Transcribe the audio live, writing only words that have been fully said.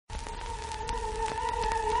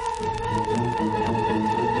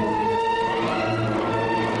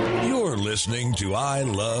You're listening to I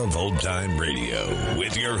Love Old Time Radio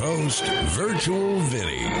with your host, Virtual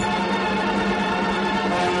Vinny.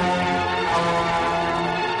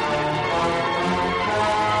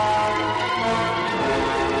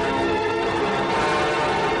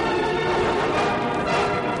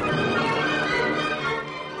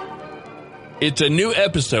 It's a new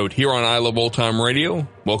episode here on I Love Old Time Radio.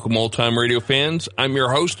 Welcome, Old Time Radio fans. I'm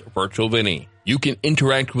your host, Virtual Vinny. You can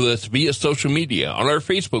interact with us via social media on our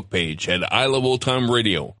Facebook page at I Love Old Time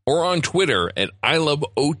Radio or on Twitter at I Love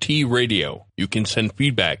OT Radio. You can send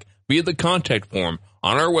feedback via the contact form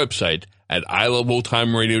on our website at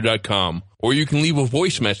iloveoldtimeradio.com, or you can leave a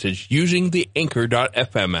voice message using the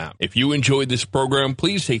Anchor.fm app. If you enjoyed this program,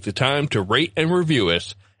 please take the time to rate and review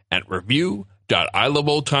us at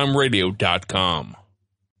review.iloveoldtimeradio.com.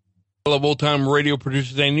 I Love Old Time Radio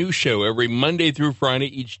produces a new show every Monday through Friday,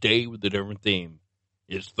 each day with a different theme.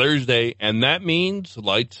 It's Thursday, and that means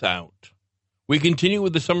Lights Out. We continue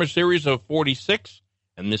with the summer series of 46,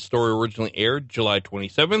 and this story originally aired July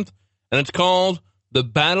 27th, and it's called The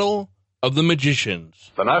Battle of the Magicians.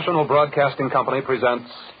 The National Broadcasting Company presents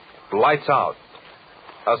Lights Out,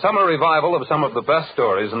 a summer revival of some of the best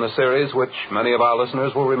stories in the series which many of our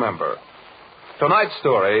listeners will remember. Tonight's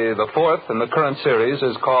story, the fourth in the current series,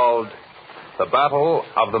 is called The Battle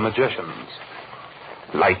of the Magicians.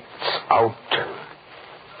 Lights out,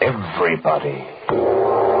 everybody.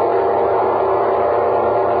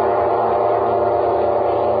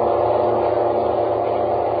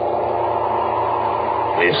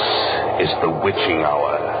 This is the witching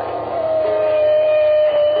hour.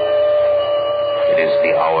 It is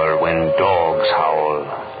the hour when dogs howl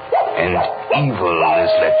and evil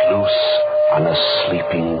is let loose on a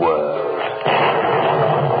sleeping world.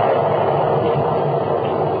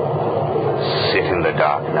 Sit in the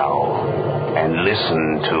dark now and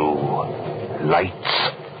listen to Lights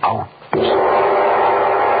Out.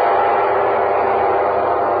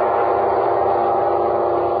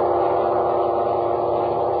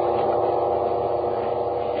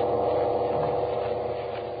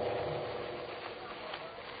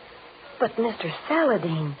 But, Mr.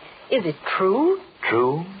 Saladin, is it true?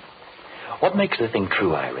 True? What makes the thing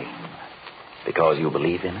true, Irene? Because you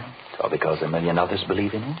believe in it? Or because a million others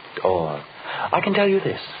believe in it? Or, I can tell you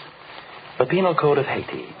this. The Penal Code of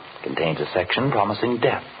Haiti contains a section promising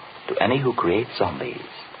death to any who create zombies.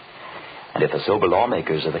 And if the sober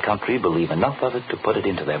lawmakers of the country believe enough of it to put it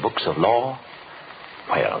into their books of law,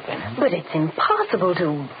 well then... But it's impossible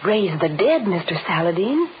to raise the dead, Mr.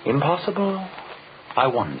 Saladin. Impossible? I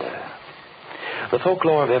wonder. The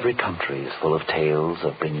folklore of every country is full of tales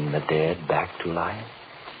of bringing the dead back to life,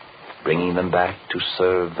 bringing them back to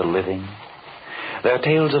serve the living. There are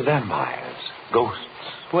tales of vampires, ghosts,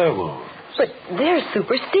 werewolves. But they're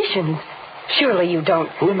superstitions. Surely you don't...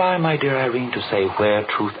 Who am I, my dear Irene, to say where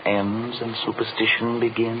truth ends and superstition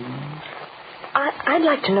begins? I'd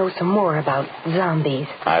like to know some more about zombies.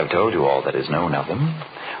 I've told you all that is known of them.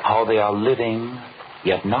 How they are living,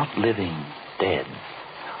 yet not living, dead.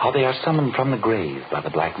 How they are summoned from the grave by the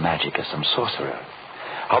black magic of some sorcerer.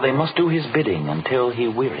 How they must do his bidding until he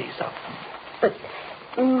wearies of them. But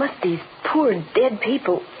must these poor dead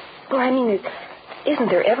people... Well, I mean, isn't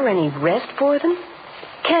there ever any rest for them?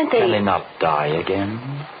 Can't they... Can they not die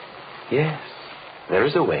again? Yes, there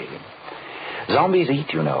is a way. Zombies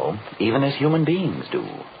eat, you know, even as human beings do.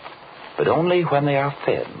 But only when they are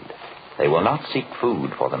fed. They will not seek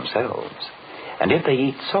food for themselves. And if they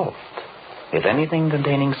eat salt... If anything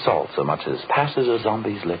containing salt so much as passes a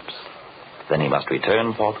zombie's lips, then he must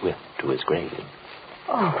return forthwith to his grave.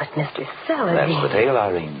 Oh, but Mr. Saladin... That's the tale,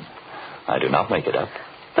 Irene. I do not make it up.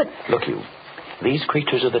 But... Look, you, these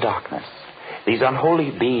creatures of the darkness, these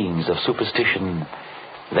unholy beings of superstition,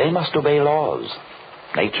 they must obey laws.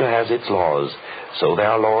 Nature has its laws, so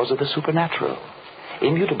there are laws of the supernatural.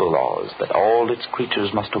 Immutable laws that all its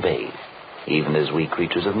creatures must obey, even as we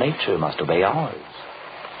creatures of nature must obey ours.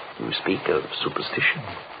 You speak of superstition.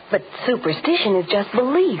 But superstition is just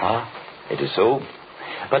belief. Ah, it is so.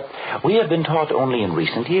 But we have been taught only in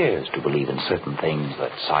recent years to believe in certain things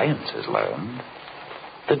that science has learned.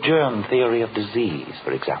 The germ theory of disease,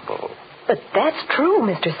 for example. But that's true,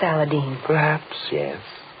 Mr. Saladin. Perhaps, yes.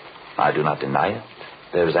 I do not deny it.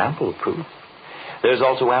 There's ample proof. There's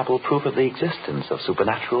also ample proof of the existence of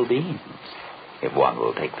supernatural beings, if one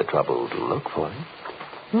will take the trouble to look for it.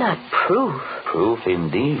 Not proof. Proof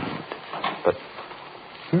indeed. But,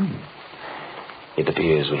 it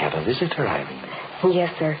appears we have a visitor, Irene.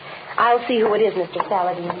 Yes, sir. I'll see who it is, Mr.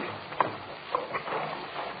 Saladin.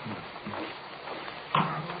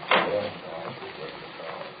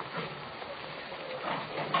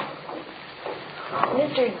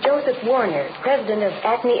 Mr. Joseph Warner, president of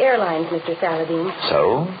Acme Airlines, Mr. Saladin.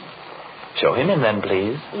 So? Show him in then,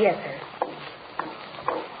 please. Yes, sir.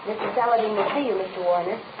 Mr. Saladin will see you, Mr.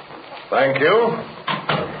 Warner. Thank you.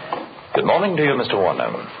 Good morning to you, Mr.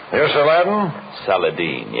 Warner. Yes, Aladdin?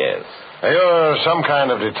 Saladin, yes. You're some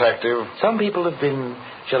kind of detective. Some people have been,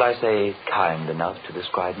 shall I say, kind enough to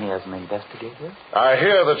describe me as an investigator. I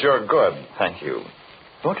hear that you're good. Thank you.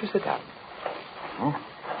 Won't you sit down?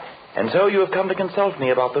 And so you have come to consult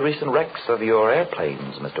me about the recent wrecks of your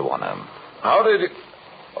airplanes, Mr. Warner. How did you...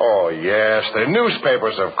 Oh, yes, the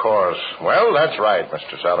newspapers, of course. Well, that's right,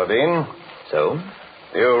 Mr. Saladin. So?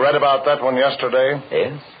 You read about that one yesterday?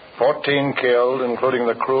 Yes. 14 killed, including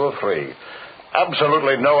the crew of 3.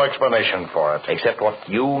 Absolutely no explanation for it. Except what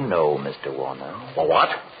you know, Mr. Warner. Well, what?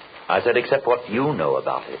 I said except what you know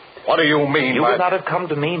about it. What do you mean You by... would not have come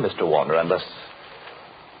to me, Mr. Warner, unless...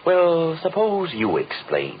 Well, suppose you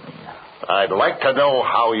explain. I'd like to know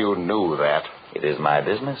how you knew that. It is my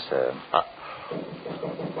business, sir.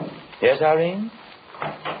 Yes, Irene?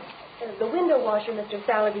 The window washer, Mr.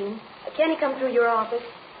 Saladin. Can he come through your office?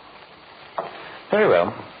 Very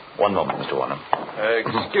well. One moment, Mr. Warner.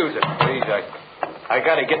 Excuse it, please. I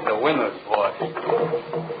got to get the windows washed.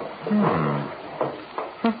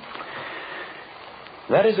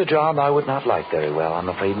 That is a job I would not like very well, I'm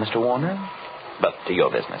afraid, Mr. Warner. But to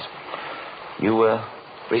your business. You,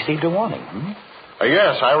 received a warning,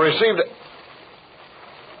 Yes, I received it.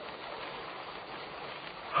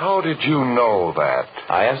 How did you know that?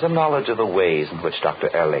 I have some knowledge of the ways in which Dr.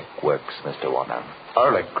 Ehrlich works, Mr. Warner.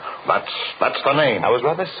 Ehrlich. That's the name. I was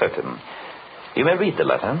rather certain. You may read the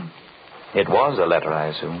letter. It was a letter, I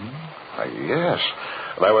assume. Yes.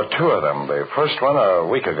 There were 2 of them. The first one a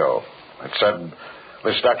week ago. It said,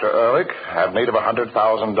 this Dr. Ehrlich had need of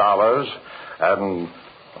 $100,000, and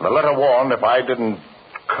the letter warned if I didn't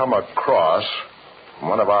come across,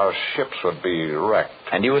 one of our ships would be wrecked.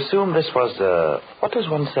 And you assume this was, what does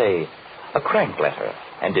one say, a crank letter,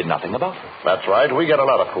 and did nothing about it? That's right. We get a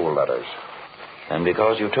lot of fool letters. And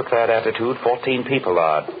because you took that attitude, 14 people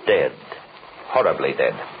are dead. Horribly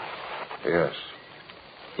dead. Yes.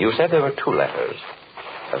 You said there were 2 letters.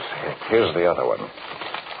 Yes. Here's the other one.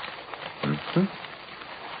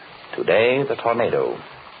 Today, the tornado.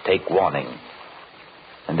 Take warning.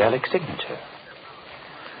 And Ehrlich's signature.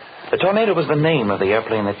 The Tornado was the name of the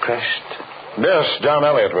airplane that crashed. Yes, John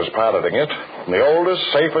Elliott was piloting it. The oldest,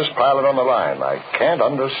 safest pilot on the line. I can't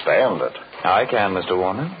understand it. I can, Mr.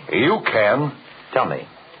 Warner. You can. Tell me,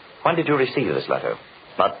 when did you receive this letter?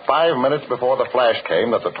 Not 5 minutes before the flash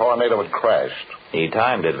came that the tornado had crashed. He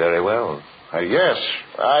timed it very well. Yes,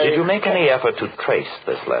 Did you make any effort to trace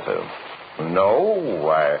this letter? No,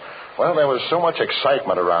 well, there was so much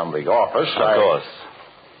excitement around the office. Of course.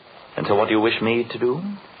 And so what do you wish me to do?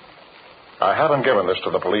 I haven't given this to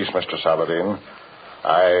the police, Mr. Saladin.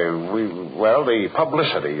 The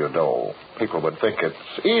publicity, you know. People would think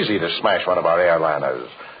it's easy to smash one of our airliners.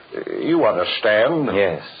 You understand?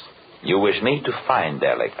 Yes. You wish me to find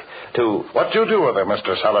Ehrlich, to... What you do with him,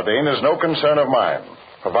 Mr. Saladin, is no concern of mine,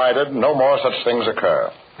 provided no more such things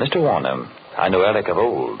occur. Mr. Warner, I know Ehrlich of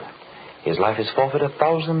old. His life is forfeit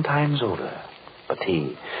 1,000 times over. But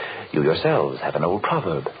you yourselves have an old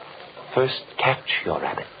proverb. First catch your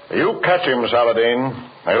rabbit. You catch him, Saladin.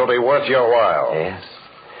 It'll be worth your while. Yes.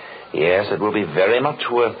 Yes, it will be very much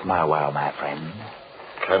worth my while, my friend.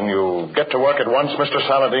 Can you get to work at once, Mr.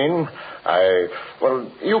 Saladin?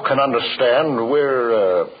 You can understand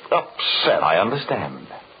we're upset. I understand.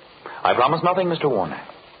 I promise nothing, Mr. Warner,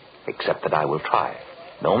 except that I will try.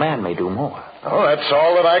 No man may do more. Oh, that's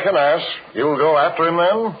all that I can ask. You'll go after him,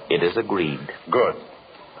 then? It is agreed. Good.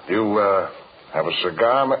 You, have a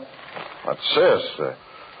cigar? What's this?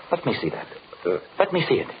 Let me see that. Let me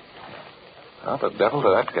see it. How the devil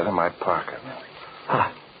did that get in my pocket?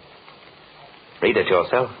 Read it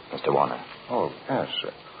yourself, Mr. Warner. Oh, yes.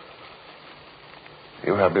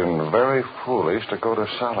 You have been very foolish to go to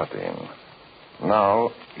Saladin.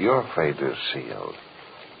 Now your fate is sealed.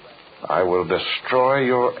 I will destroy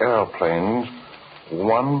your airplanes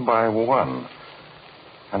one by one.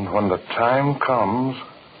 And when the time comes,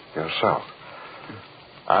 yourself.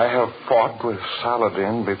 I have fought with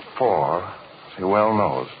Saladin before, as he well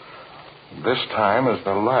knows. This time is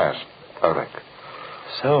the last, Ehrlich.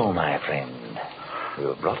 So, my friend, you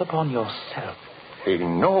have brought upon yourself. He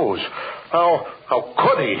knows. How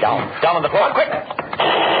could he? Down on the floor, quick!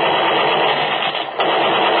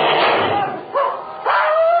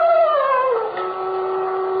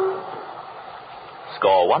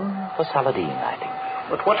 Score 1 for Saladin, I think.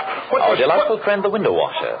 But what Our delightful friend, the window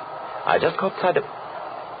washer. I just caught sight of...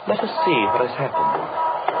 Let us see what has happened.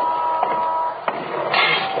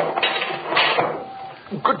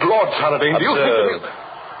 Good Lord, Saladin, do you think...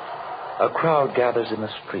 A crowd gathers in the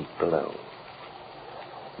street below.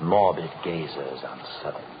 Morbid gazers on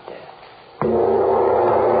sudden death.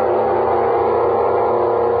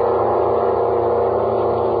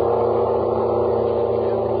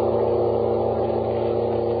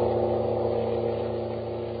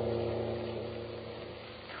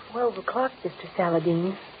 O'clock, Mr.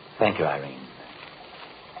 Saladin. Thank you, Irene.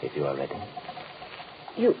 If you are ready.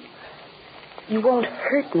 You won't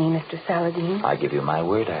hurt me, Mr. Saladin. I give you my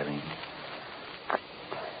word, Irene.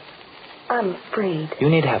 I'm afraid. You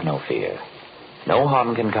need have no fear. No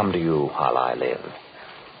harm can come to you while I live.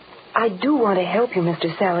 I do want to help you,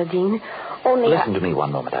 Mr. Saladin. Only Listen to me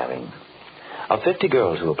one moment, Irene. Of 50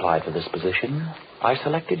 girls who applied for this position, I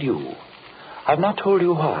selected you. I've not told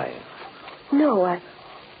you why. No,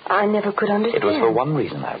 I never could understand. It was for one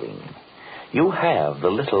reason, Irene. You have the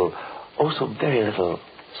little, oh so very little,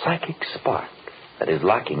 psychic spark that is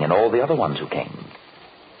lacking in all the other ones who came.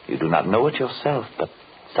 You do not know it yourself, but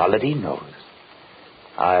Saladin knows.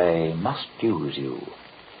 I must use you,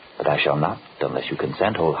 but I shall not unless you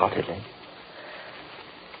consent wholeheartedly.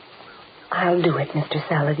 I'll do it, Mr.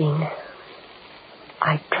 Saladin.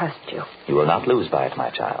 I trust you. You will not lose by it, my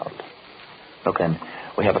child. Look, then,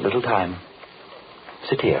 we have a little time.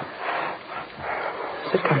 Sit here.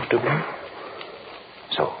 Sit comfortably.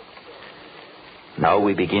 So. Now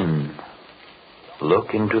we begin.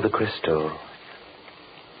 Look into the crystal.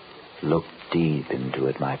 Look deep into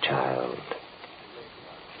it, my child.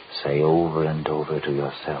 Say over and over to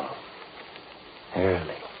yourself.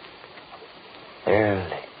 Early.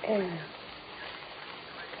 Early. Early.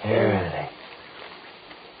 Early.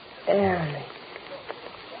 Early.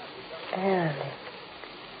 Early.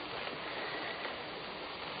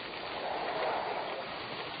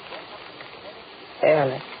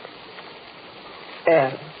 Ehrlich.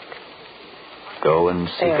 Ehrlich. Go and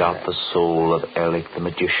seek out the soul of Ehrlich the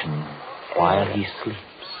magician while he sleeps.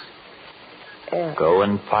 Ehrlich. Go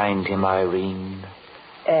and find him, Irene.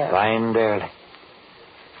 Ehrlich. Find Ehrlich.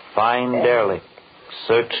 Find Ehrlich.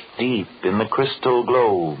 Search deep in the crystal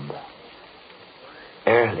globe.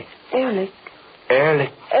 Ehrlich. Ehrlich.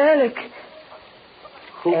 Ehrlich. Ehrlich.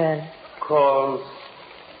 Who calls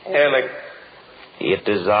Ehrlich? It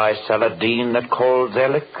is I, Saladin, that calls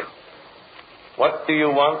Ehrlich. What do you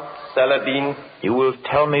want, Saladin? You will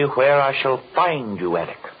tell me where I shall find you,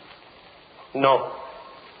 Ehrlich. No,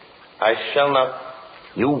 I shall not.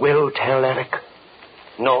 You will tell Ehrlich.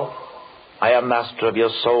 No. I am master of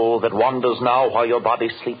your soul that wanders now while your body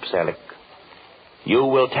sleeps, Ehrlich. You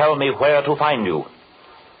will tell me where to find you.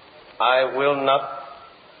 I will not.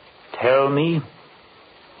 Tell me.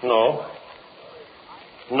 No.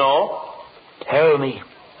 No. Tell me.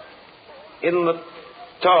 In the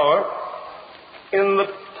tower. In the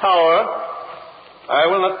tower. I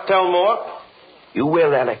will not tell more. You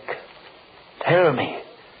will, Ehrlich. Tell me.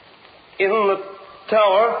 In the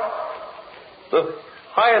tower. The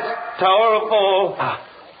highest tower of all. Ah.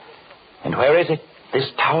 And where is it,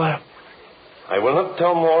 this tower? I will not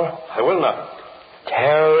tell more. I will not.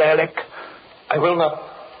 Tell, Ehrlich. I will not.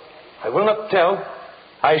 I will not tell.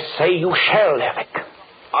 I say you shall, Ehrlich.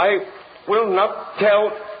 I will not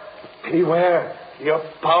tell. Beware. Your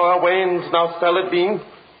power wanes now, Saladin.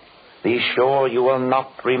 Be sure you will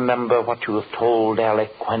not remember what you have told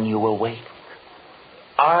Ehrlich when you awake.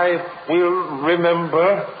 I will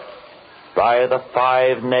remember. By the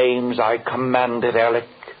 5 names I commanded, Ehrlich,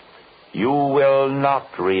 you will not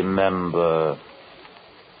remember.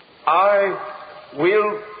 I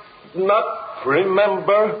will not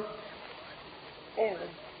remember. Ehrlich.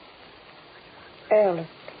 Ehrlich.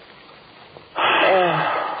 Ehrlich.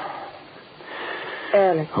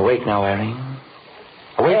 Ehrlich. Awake now, Irene.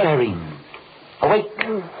 Awake, Irene. Awake.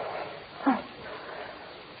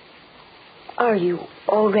 Are you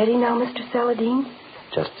all ready now, Mr. Saladin?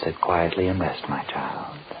 Just sit quietly and rest, my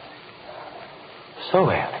child. So,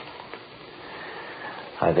 Ehrlich,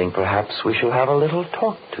 I think perhaps we shall have a little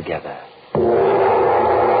talk together.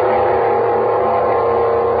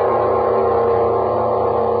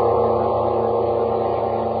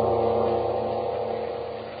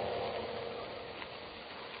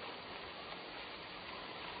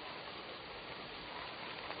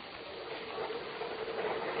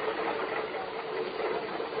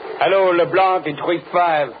 Hello, LeBlanc in trip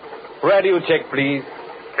 5. Radio check, please.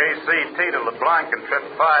 KCT to LeBlanc and trip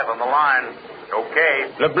 5 on the line.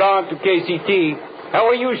 Okay. LeBlanc to KCT. How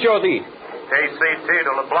are you, Shorty? KCT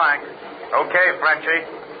to LeBlanc. Okay, Frenchie.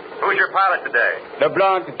 Who's your pilot today?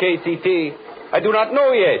 LeBlanc to KCT. I do not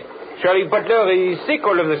know yet. Charlie Butler is sick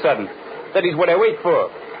all of a sudden. That is what I wait for.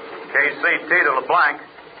 KCT to LeBlanc.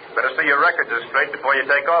 Better see your records are straight before you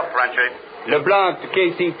take off, Frenchie. LeBlanc to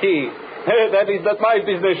KCT. That is not my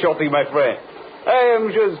business, Shorty, my friend. I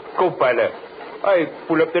am just co-pilot. I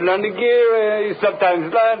pull up the landing gear,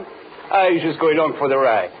 sometimes land. I just go along for the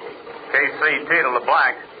ride. KCT to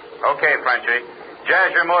LeBlanc. Okay, Frenchie.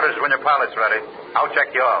 Jazz your motors when your pilot's ready. I'll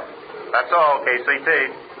check you off. That's all, KCT.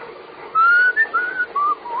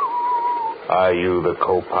 Are you the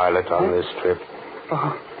co-pilot on this trip?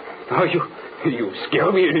 You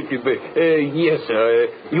scare me a little bit. Yes, sir.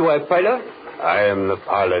 You are a pilot? I am the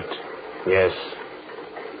pilot. Yes.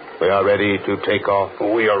 We are ready to take off.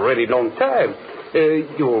 We are ready long time.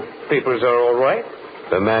 Your papers are all right?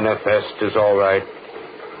 The manifest is all right.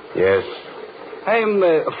 Yes. I am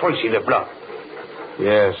Francis Leblanc.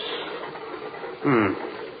 Yes.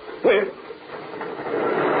 Well,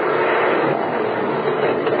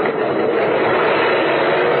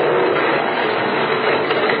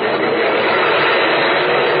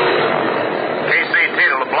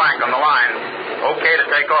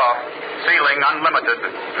 Ceiling unlimited.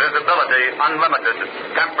 Visibility unlimited.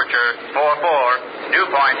 Temperature 44. Dew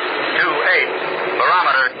point 28.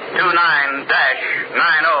 Barometer 29-90.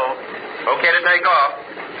 Okay to take off.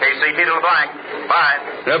 KCT to LeBlanc. Bye.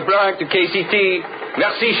 LeBlanc to KCT.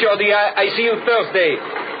 Merci, Shorty. I see you Thursday.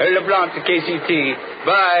 LeBlanc to KCT.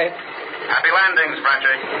 Bye. Happy landings,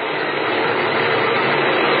 Frenchie.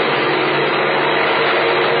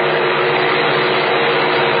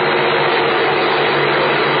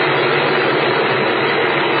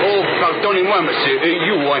 Pardonnez-moi, monsieur.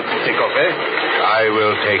 You want to take off, eh? I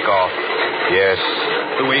will take off. Yes.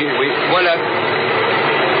 Oui, voilà.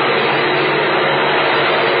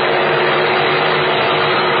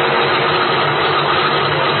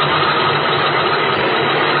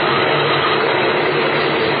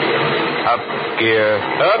 Up gear.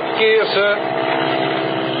 Up gear, sir.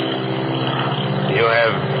 You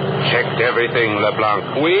have checked everything,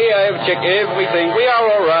 LeBlanc. Oui, I have checked everything. We are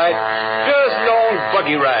all right. Just long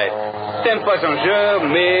buggy ride. 10 passengers,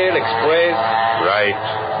 mail, express. Right.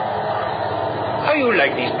 How you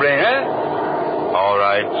like this plane, huh? All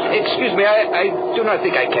right. Excuse me, I do not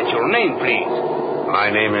think I catch your name, please.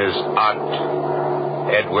 My name is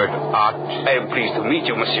Ott. Edward Ott. I am pleased to meet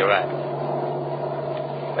you, Monsieur Ott.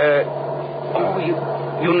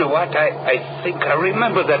 You know what? I think I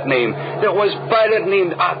remember that name. There was a pilot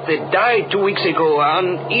named Ott that died 2 weeks ago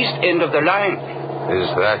on east end of the line.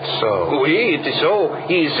 Is that so? Oui, it is so.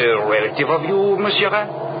 He is a relative of you, Monsieur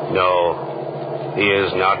Ott? No, he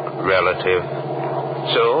is not relative.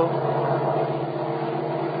 So?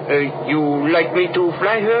 You like me to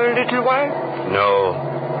fly her a little while? No.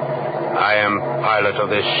 I am pilot of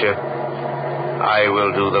this ship. I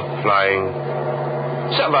will do the flying.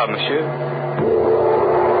 Ça va, monsieur.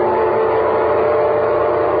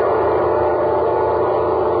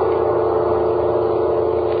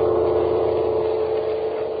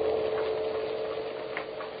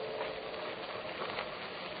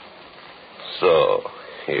 So,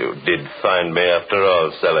 you did find me after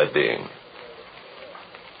all, Saladin.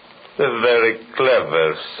 The very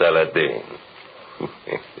clever Saladin.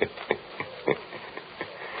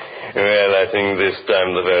 Well, I think this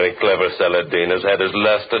time the very clever Saladin has had his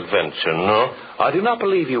last adventure, no? I do not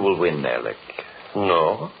believe you will win, Erlich.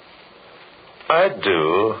 No. I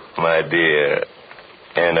do, my dear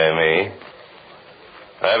enemy.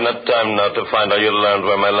 I have not time now to find out you learned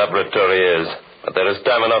where my laboratory is. But there is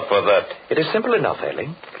time enough for that. It is simple enough, Erlich.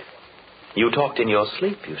 You talked in your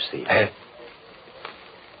sleep, you see.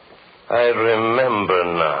 I remember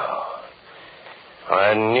now.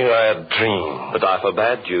 I knew I had dreamed. But I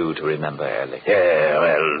forbade you to remember, Erlich. Yeah,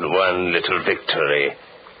 well, one little victory.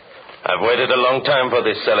 I've waited a long time for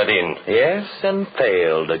this, Saladin. Yes, and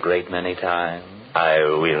failed a great many times. I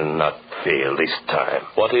will not fail this time.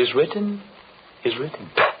 What is written is written.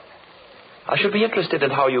 I should be interested in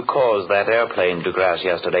how you caused that airplane to crash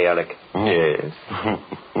yesterday, Erlich. Yes.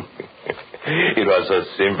 It was so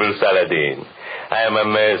simple, Saladin. I am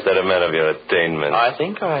amazed at a man of your attainment. I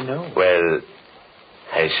think I know. Well,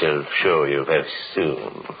 I shall show you very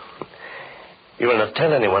soon. You will not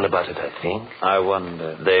tell anyone about it, I think. I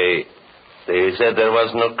wonder. They said there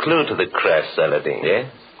was no clue to the crash, Saladin.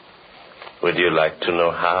 Yes? Would you like to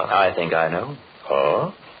know how? I think I know.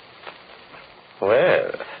 Oh?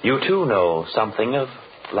 Well, you too know something of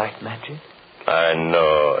black magic? I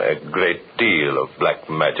know a great deal of black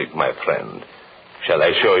magic, my friend. Shall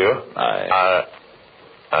I show you?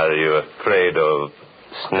 Are you afraid of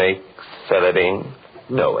snakes, Saladin?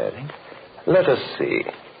 No, Erlich. Let us see.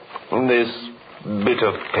 This bit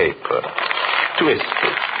of paper. Twist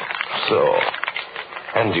it. So.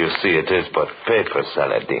 And you see it is but paper,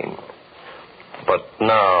 Saladin. But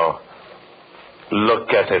now, look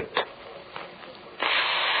at it.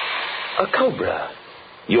 A cobra.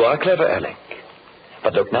 You are clever, Alec.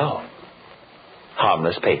 But look now.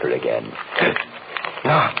 Harmless paper again.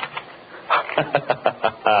 No.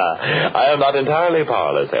 I am not entirely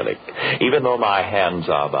powerless, Alec, even though my hands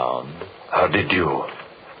are bound. How did you?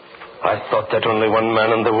 I thought that only one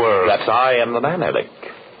man in the world. Perhaps I am the man, Alec.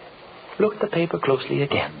 Look at the paper closely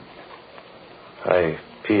again. I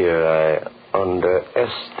fear I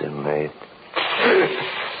underestimate.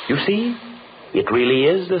 You see? It really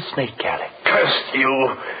is the snake, Alec. Curse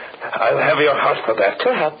you. I'll have your heart for that.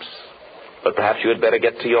 Perhaps. But perhaps you had better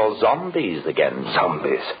get to your zombies again.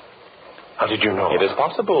 Zombies? How did you know? It is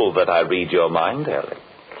possible that I read your mind, Alec.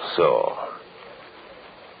 So.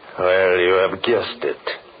 Well, you have guessed it.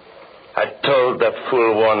 I told that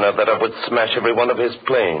fool Warner that I would smash every one of his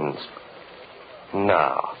planes.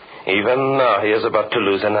 Now, even now, he is about to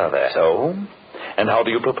lose another. So? And how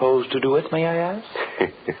do you propose to do it, may I ask?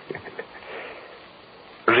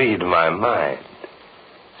 Read my mind,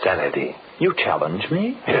 Saladin. You challenge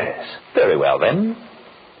me? Yes. Very well, then.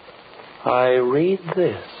 I read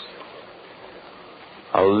this.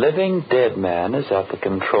 A living dead man is at the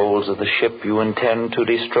controls of the ship you intend to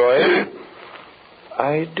destroy.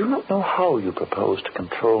 I do not know how you propose to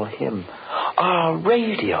control him.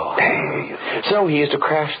 Radio. So he is to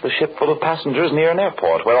crash the ship full of passengers near an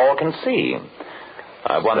airport where all can see.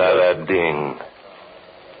 I wonder... Saladin,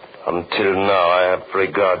 until now I have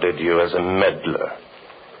regarded you as a meddler.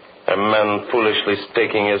 A man foolishly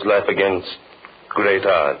staking his life against great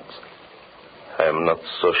odds. I am not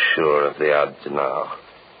so sure of the odds now.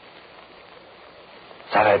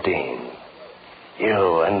 Saladin,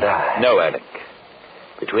 you and I... No, Alec.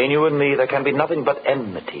 Between you and me, there can be nothing but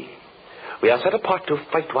enmity. We are set apart to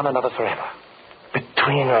fight one another forever.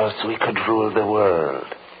 Between us, we could rule the world.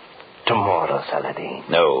 Tomorrow, Saladin.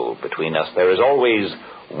 No, between us, there is always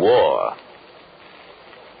war.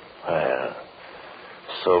 Well,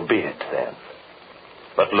 so be it, then.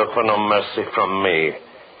 But look for no mercy from me.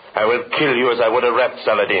 I will kill you as I would a rat,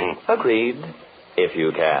 Saladin. Agreed, if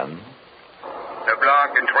you can.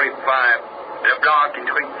 LeBlanc in 25. LeBlanc in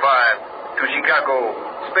 25. To Chicago.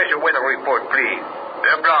 Special weather report, please.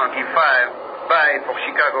 LeBlanc, E5. Bye for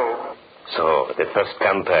Chicago. So, the first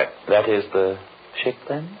contact. That is the ship,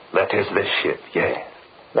 then? That is the ship, yes.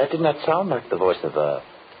 That did not sound like the voice of a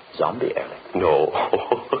zombie, Alec. No.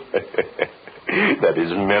 That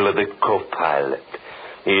is merely the co-pilot.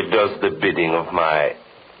 He does the bidding of my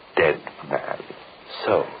dead man.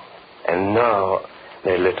 So? And now,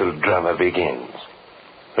 the little drama begins.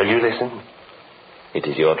 Will you listen? It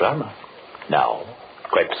is your drama. Now?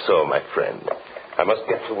 Quite so, my friend. I must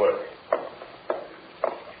get to work.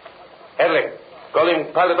 Ehrlich,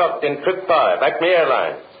 calling pilot up in trip 5, Acme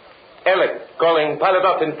Airlines. Ehrlich, calling pilot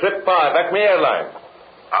up in trip 5, Acme Airlines.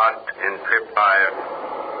 Out in trip 5.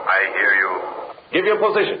 I hear you. Give your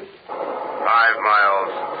position. 5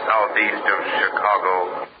 miles southeast of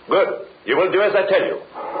Chicago. Good. You will do as I tell you.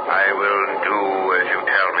 I will do as you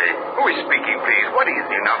tell me. Who is speaking, please? What is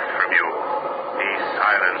enough from you? Be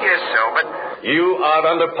silent. Yes, sir, but... You are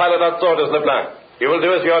under pilot's orders, LeBlanc. You will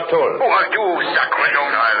do as you are told. Oh, I do, Sacramento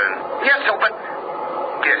Island. Yes, sir, but...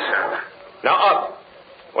 Yes, sir. Now up.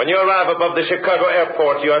 When you arrive above the Chicago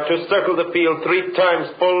airport, you are to circle the field 3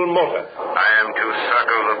 times full motor. I am to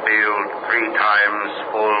circle the field 3 times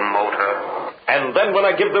full motor. And then when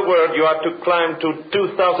I give the word, you are to climb to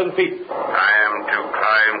 2,000 feet. I am to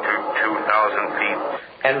climb to 2,000 feet.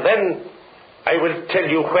 And then I will tell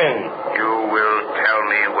you when. You will tell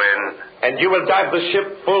me when. And you will dive the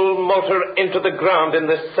ship full motor into the ground in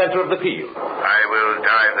the center of the field. I will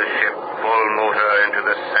dive the ship full motor into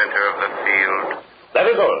the center of the field. That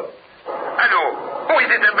is all. I know. Who is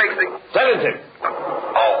it that makes the... Silence him.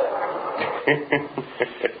 Oh.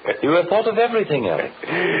 You have thought of everything, Eric.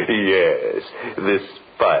 Yes. This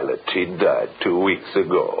pilot, he died 2 weeks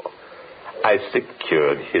ago. I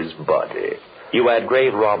secured his body. You add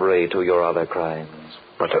grave robbery to your other crimes.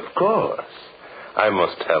 But of course. I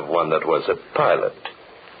must have one that was a pilot.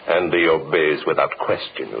 And he obeys without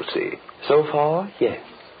question, you see. So far, yes.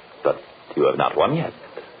 But you have not one yet.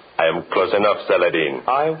 I am close enough, Saladin.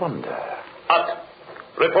 I wonder. Up.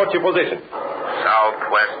 Report your position.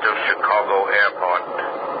 Southwest of Chicago Airport.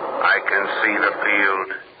 I can see the field.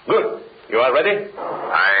 Good. You are ready?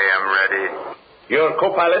 I am ready. Your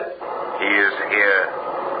co-pilot? He is here.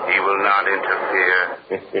 He will not interfere.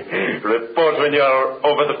 Report when you are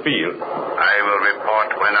over the field. I will report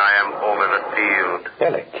when I am over the field.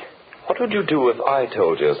 Alec, what would you do if I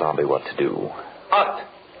told your zombie what to do? Out.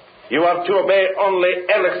 You are to obey only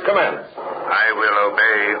Erlich's commands. I will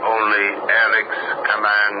obey only Erlich's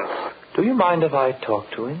commands. Do you mind if I talk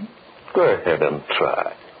to him? Go ahead and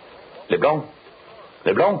try. Leblanc.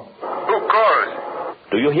 Leblanc. Who calls?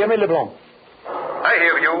 Do you hear me, Leblanc? I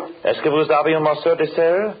hear you. Est-ce que vous avez un morceau de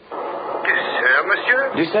serre? Dessert,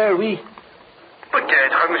 monsieur? Du serre, oui.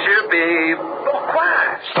 Peut-être, monsieur, mais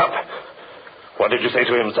pourquoi? Stop. What did you say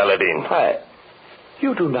to him, Saladin?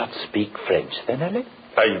 You do not speak French, then, Erlich?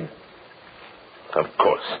 Of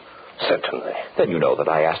course. Certainly. Then you know that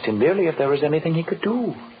I asked him merely if there was anything he could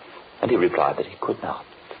do. And he replied that he could not.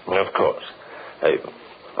 Of course.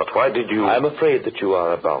 But why did you... I'm afraid that you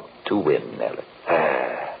are about to win, Erlich.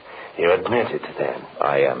 You admit it, then?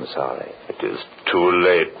 I am sorry. It is too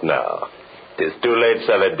late now. It is too late,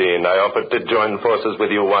 Saladin. I offered to join forces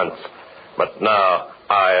with you once. But now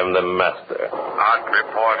I am the master. Hot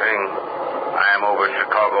reporting. I am over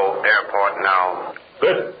Chicago Airport now.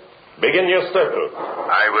 Good. Begin your circle.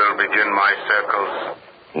 I will begin my circles.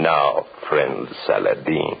 Now, friend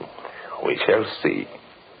Saladin, we shall see.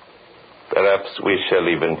 Perhaps we shall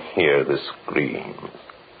even hear the screams,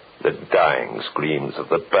 the dying screams of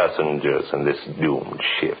the passengers in this doomed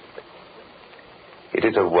ship. It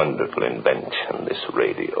is a wonderful invention, this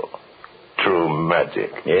radio. True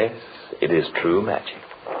magic. Yes, it is true magic.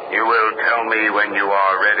 You will tell me when you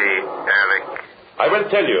are ready, Erlich. I will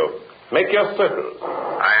tell you. Make your circle.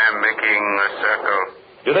 I am making a circle.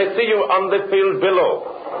 Do they see you on the field below?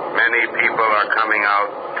 Many people are coming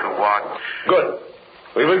out to watch. Good.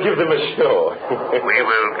 We will give them a show. We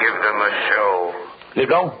will give them a show.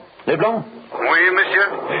 Leblanc. Leblanc. Oui,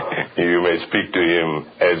 monsieur? You may speak to him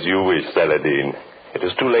as you wish, Saladin. It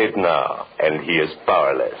is too late now, and he is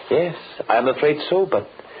powerless. Yes, I am afraid so, but...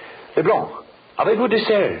 Leblanc, avez-vous des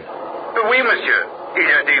selles? Oui, monsieur. Il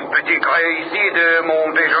y a des petits grains ici de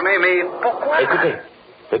mon déjeuner, mais pourquoi? Écoutez,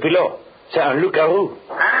 le pilote, c'est un loup-garou.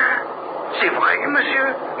 Hein? C'est vrai,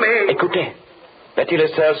 monsieur, mais... Écoutez, mettez le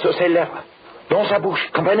sel sur ses lèvres, dans sa bouche,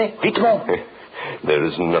 comprenez? Vitement. There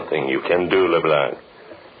is nothing you can do, Leblanc.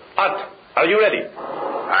 Hot, are you ready?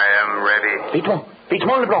 I am ready. Vitement,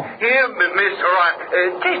 vitement, Leblanc. Here, Mr. Hot,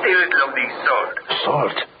 taste a little of the salt.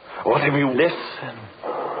 Salt? What have you... Listen.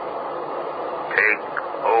 Take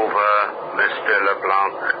over, Mr.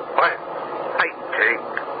 LeBlanc. What? I take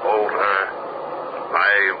over.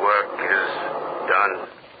 My work is done.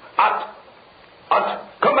 Hot!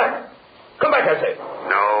 Come back! Come back, I say.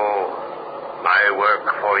 No. My work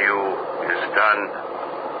for you is done.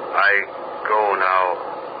 I go now.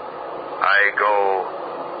 I go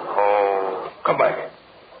home. Come back.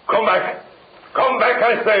 Come back. Come back,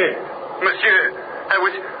 I say. Monsieur, I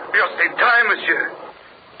was just in time, monsieur.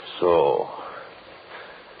 So,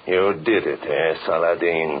 you did it,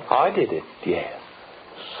 Saladin? I did it, yes.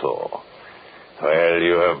 So, well,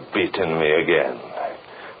 you have beaten me again.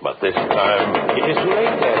 But this time... It is too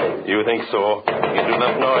late, Erlich. You think so? You do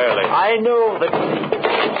not know Erlich. I know that...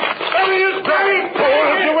 Erlich is coming!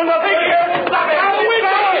 You will not take care! Stop it!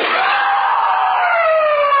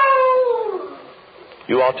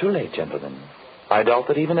 You are too late, gentlemen. I doubt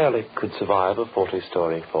that even Erlich could survive a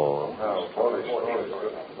 40-story fall.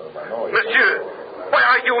 Monsieur! Where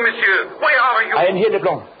are you, monsieur? Where are you? I am here,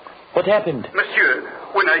 Leblanc. What happened? Monsieur,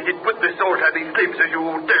 when I did put the salt at his lips, as you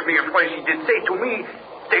tell me in French, he did say to me,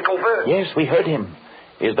 take over. Yes, we heard him.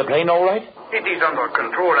 Is the plane all right? It is under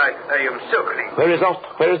control. I am circling. Where is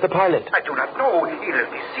Ott? Where is the pilot? I do not know. He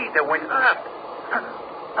left his seat and went up.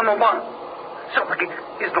 A moment. Somebody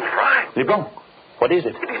is the fry. Leblanc, what is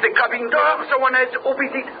it? It is the cabin door. Someone has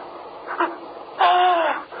opened it.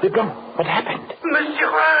 Oh! Leblanc, what happened? Monsieur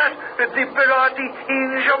Hart, the Pilati, he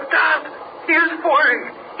jumped out. He is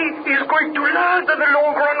falling. He is going to land on the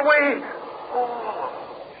long runway.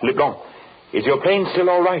 Oh. Leblanc, is your plane still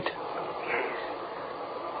all right? Yes.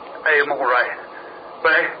 I am all right.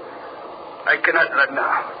 But I cannot land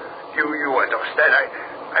now. You understand.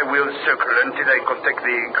 I will circle until I contact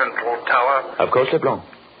the control tower. Of course, Leblanc.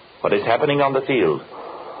 What is happening on the field?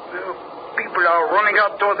 People are running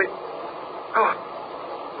out toward the... Oh,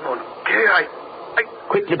 mon Dieu, I...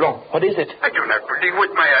 Quick, Leblanc, what is it? I do not believe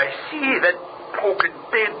what my eyes see. That broken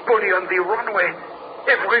dead body on the runway.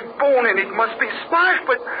 Every bone in it must be smashed,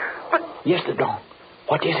 but... Yes, Leblanc.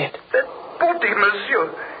 What is it? That body,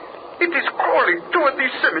 monsieur. It is crawling toward the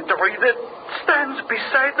cemetery that stands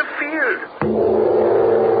beside the field.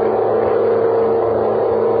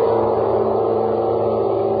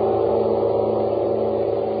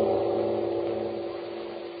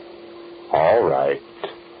 All right.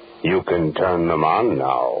 You can turn them on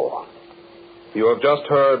now. You have just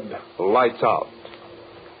heard Lights Out.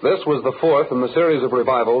 This was the fourth in the series of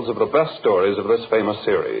revivals of the best stories of this famous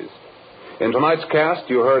series. In tonight's cast,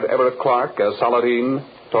 you heard Everett Clark as Saladin,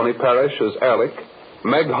 Tony Parrish as Ehrlich,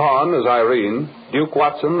 Meg Hahn as Irene, Duke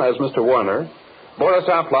Watson as Mr. Werner, Boris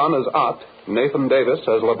Aflon as Ott, Nathan Davis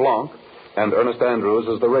as LeBlanc, and Ernest Andrews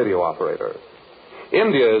as the radio operator.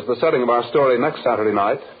 India is the setting of our story next Saturday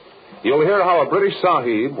night. You'll hear how a British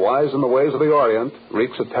Sahib, wise in the ways of the Orient,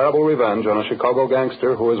 wreaks a terrible revenge on a Chicago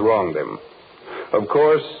gangster who has wronged him. Of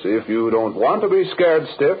course, if you don't want to be scared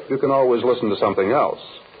stiff, you can always listen to something else.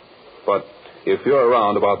 But if you're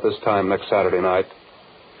around about this time next Saturday night,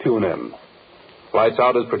 tune in. Lights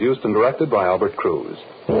Out is produced and directed by Albert Cruz.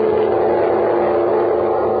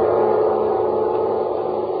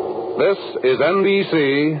 This is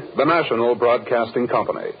NBC, the national broadcasting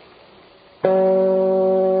company.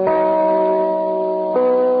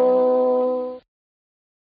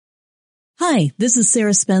 Hi, this is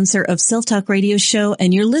Sarah Spencer of Self Talk Radio Show,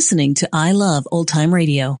 and you're listening to I Love Old Time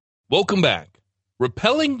Radio. Welcome back.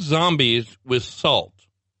 Repelling zombies with salt.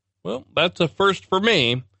 Well, that's a first for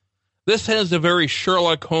me. This has a very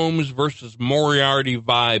Sherlock Holmes versus Moriarty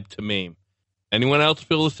vibe to me. Anyone else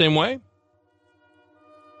feel the same way?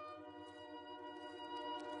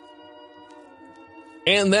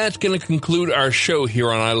 And that's going to conclude our show here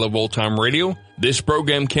on I Love Old Time Radio. This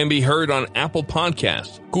program can be heard on Apple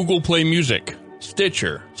Podcasts, Google Play Music,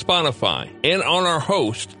 Stitcher, Spotify, and on our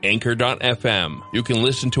host, Anchor.fm. You can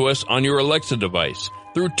listen to us on your Alexa device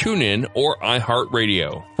through TuneIn or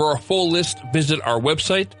iHeartRadio. For a full list, visit our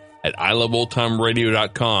website at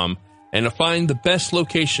iloveoldtimeradio.com and to find the best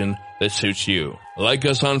location that suits you. Like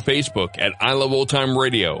us on Facebook at I Love Old Time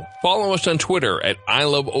Radio. Follow us on Twitter at I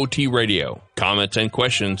Love OT Radio. Comments and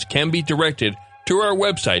questions can be directed to our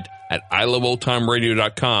website at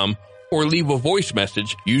iloveoldtimeradio.com or leave a voice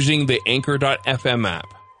message using the Anchor.fm app.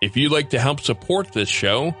 If you'd like to help support this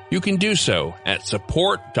show, you can do so at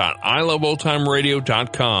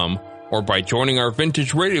support.iloveoldtimeradio.com or by joining our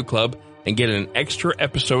Vintage Radio Club and get an extra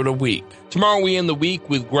episode a week. Tomorrow we end the week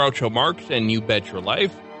with Groucho Marx and You Bet Your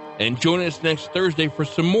Life. And join us next Thursday for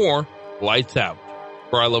some more Lights Out.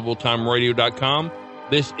 For iloveoldtimeradio.com,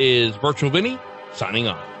 this is Virtual Vinny signing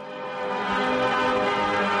off.